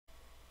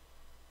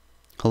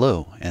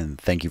Hello,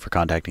 and thank you for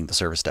contacting the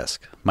service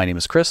desk. My name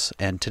is Chris,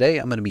 and today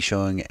I'm going to be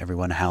showing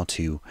everyone how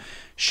to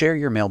share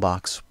your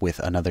mailbox with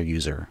another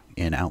user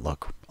in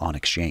Outlook on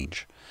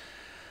Exchange.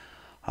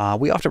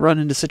 We often run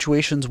into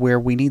situations where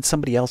we need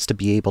somebody else to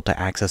be able to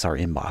access our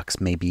inbox.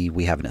 Maybe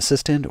we have an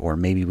assistant, or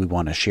maybe we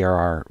want to share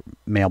our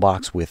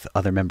mailbox with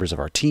other members of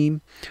our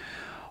team,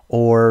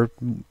 or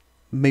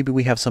maybe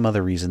we have some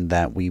other reason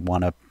that we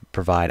want to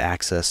provide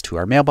access to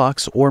our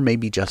mailbox, or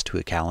maybe just to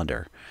a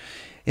calendar.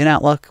 In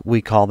Outlook,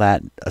 we call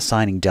that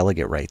assigning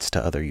delegate rights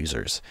to other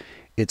users.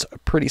 It's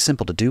pretty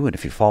simple to do, and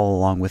if you follow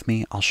along with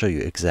me, I'll show you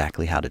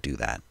exactly how to do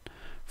that.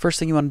 First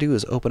thing you want to do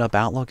is open up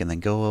Outlook and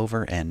then go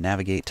over and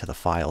navigate to the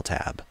File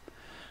tab.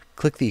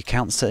 Click the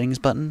Account Settings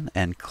button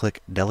and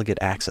click Delegate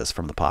Access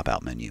from the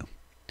pop-out menu.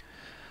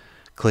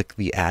 Click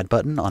the Add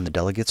button on the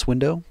Delegates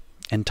window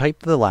and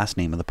type the last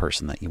name of the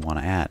person that you want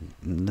to add.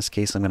 In this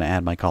case, I'm going to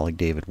add my colleague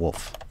David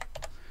Wolf.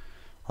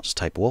 I'll just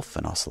type Wolf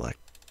and I'll select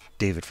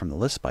David from the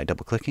list by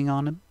double-clicking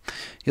on him.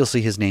 You'll see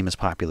his name is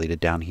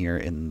populated down here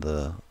in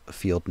the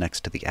field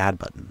next to the Add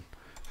button.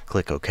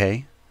 Click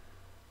OK.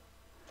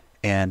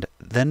 And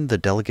then the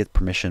Delegate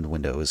Permission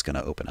window is going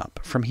to open up.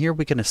 From here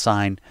we can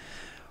assign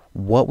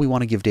what we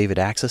want to give David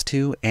access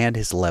to and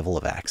his level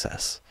of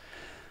access.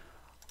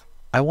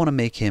 I want to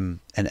make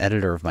him an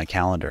editor of my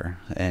calendar,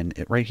 and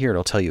right here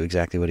it'll tell you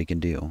exactly what he can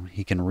do.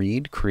 He can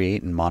read,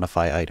 create, and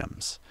modify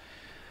items.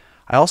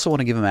 I also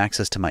want to give him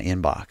access to my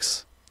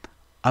inbox.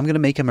 I'm going to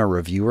make him a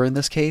reviewer in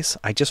this case.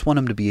 I just want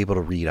him to be able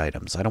to read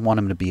items. I don't want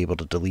him to be able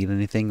to delete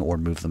anything or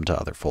move them to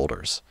other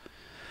folders.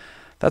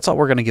 That's all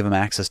we're going to give him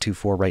access to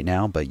for right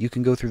now, but you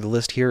can go through the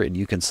list here and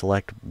you can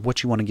select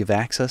what you want to give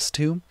access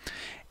to,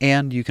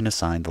 and you can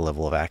assign the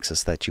level of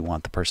access that you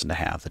want the person to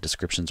have. The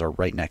descriptions are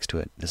right next to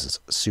it. This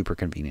is super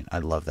convenient. I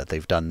love that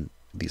they've done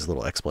these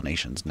little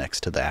explanations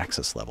next to the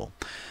access level.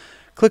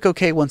 Click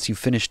OK once you've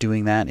finished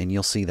doing that, and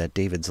you'll see that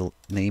David's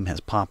name has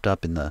popped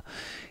up in the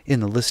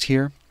list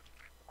here.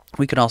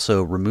 We can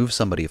also remove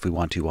somebody if we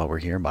want to while we're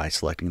here by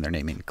selecting their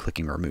name and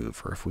clicking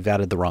remove. Or if we've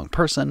added the wrong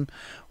person,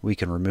 we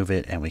can remove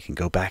it and we can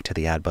go back to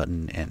the add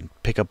button and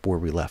pick up where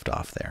we left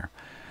off there.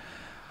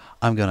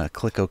 I'm going to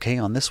click OK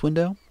on this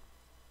window.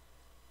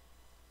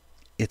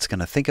 It's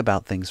going to think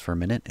about things for a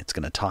minute. It's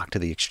going to talk to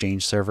the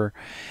Exchange server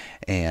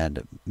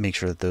and make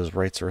sure that those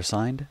rights are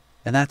assigned.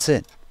 And that's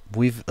it.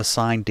 We've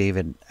assigned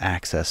David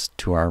access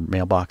to our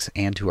mailbox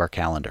and to our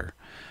calendar.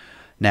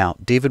 Now,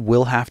 David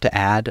will have to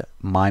add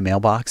my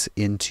mailbox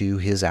into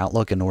his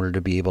Outlook in order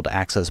to be able to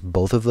access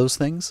both of those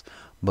things,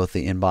 both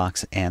the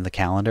inbox and the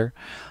calendar.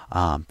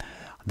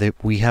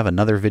 We have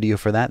another video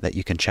for that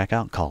you can check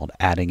out called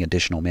Adding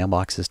Additional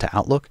Mailboxes to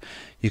Outlook.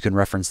 You can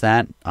reference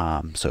that.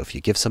 So if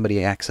you give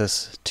somebody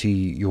access to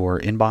your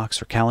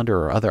inbox or calendar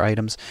or other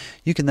items,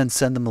 you can then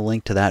send them a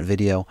link to that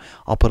video.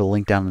 I'll put a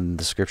link down in the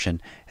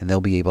description, and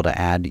they'll be able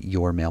to add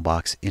your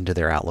mailbox into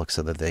their Outlook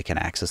so that they can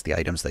access the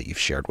items that you've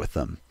shared with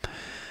them.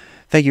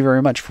 Thank you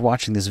very much for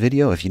watching this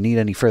video. If you need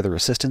any further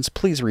assistance,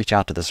 please reach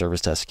out to the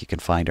service desk. You can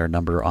find our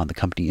number on the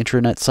company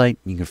intranet site.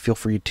 You can feel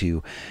free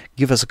to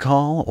give us a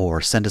call or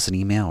send us an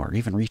email or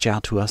even reach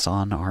out to us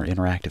on our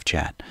interactive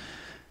chat.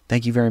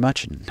 Thank you very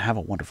much and have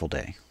a wonderful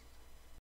day.